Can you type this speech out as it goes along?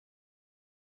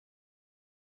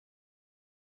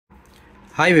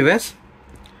Hi viewers,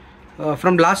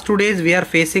 from last 2 days we are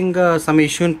facing some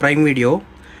issue in Prime Video.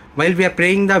 While we are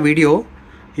playing the video,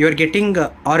 you are getting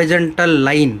horizontal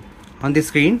line on the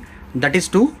screen. That is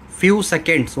to few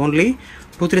seconds, only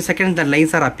 2-3 seconds the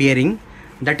lines are appearing.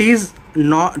 That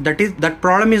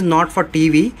problem is not for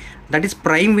TV. That is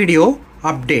Prime Video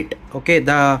update. Okay,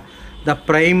 the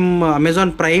Prime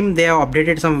Amazon Prime, they have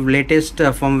updated some latest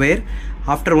firmware.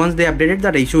 After once they updated,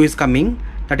 that issue is coming.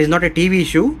 That is not a TV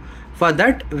issue. For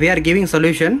that we are giving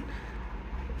solution.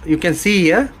 You can see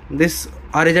here this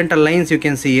horizontal lines, you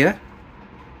can see here,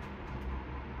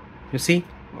 you see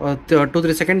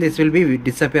 2-3 seconds this will be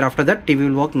disappear. After that TV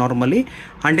will work normally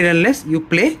until unless you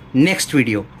play next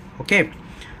video. Okay,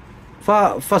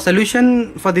 for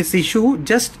solution for this issue,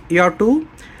 just you have to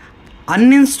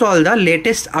uninstall the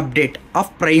latest update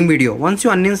of Prime Video. Once you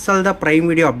uninstall the Prime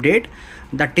Video update,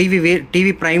 the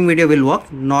TV Prime Video will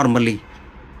work normally.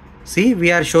 See,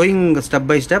 we are showing step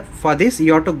by step. For this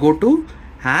you have to go to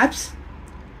apps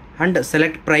and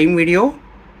select Prime Video,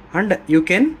 and you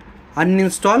can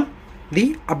uninstall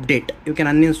the update. You can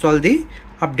uninstall the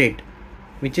update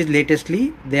which is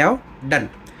latestly they have done.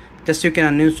 Just you can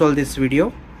uninstall this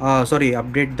video,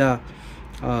 update the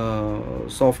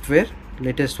software,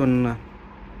 latest one.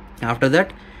 After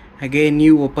that again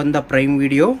you open the Prime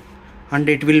Video and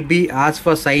it will be asked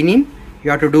for sign in.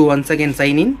 You have to do once again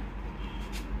sign in.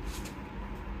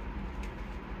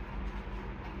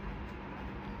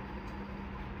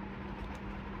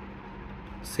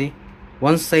 See,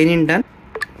 once sign in done,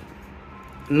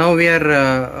 now we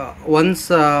are once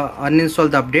uninstall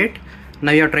the update.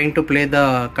 Now you are trying to play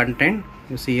the content.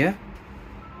 You see here,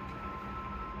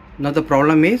 now the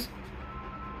problem is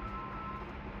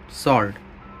solved.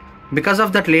 Because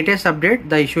of that latest update,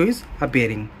 the issue is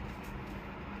appearing.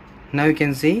 Now you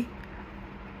can see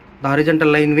the horizontal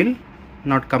line will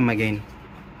not come again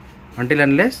until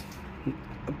unless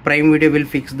Prime Video will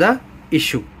fix the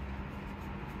issue.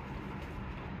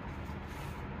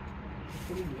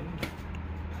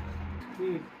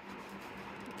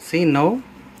 See, now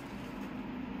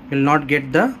will not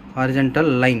get the horizontal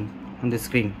line on the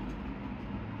screen.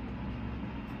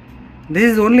 This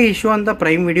is only issue on the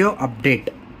Prime Video update.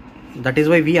 That is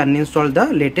why we uninstall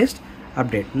the latest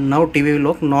update. Now TV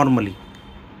will work normally.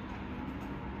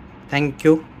 Thank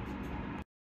you.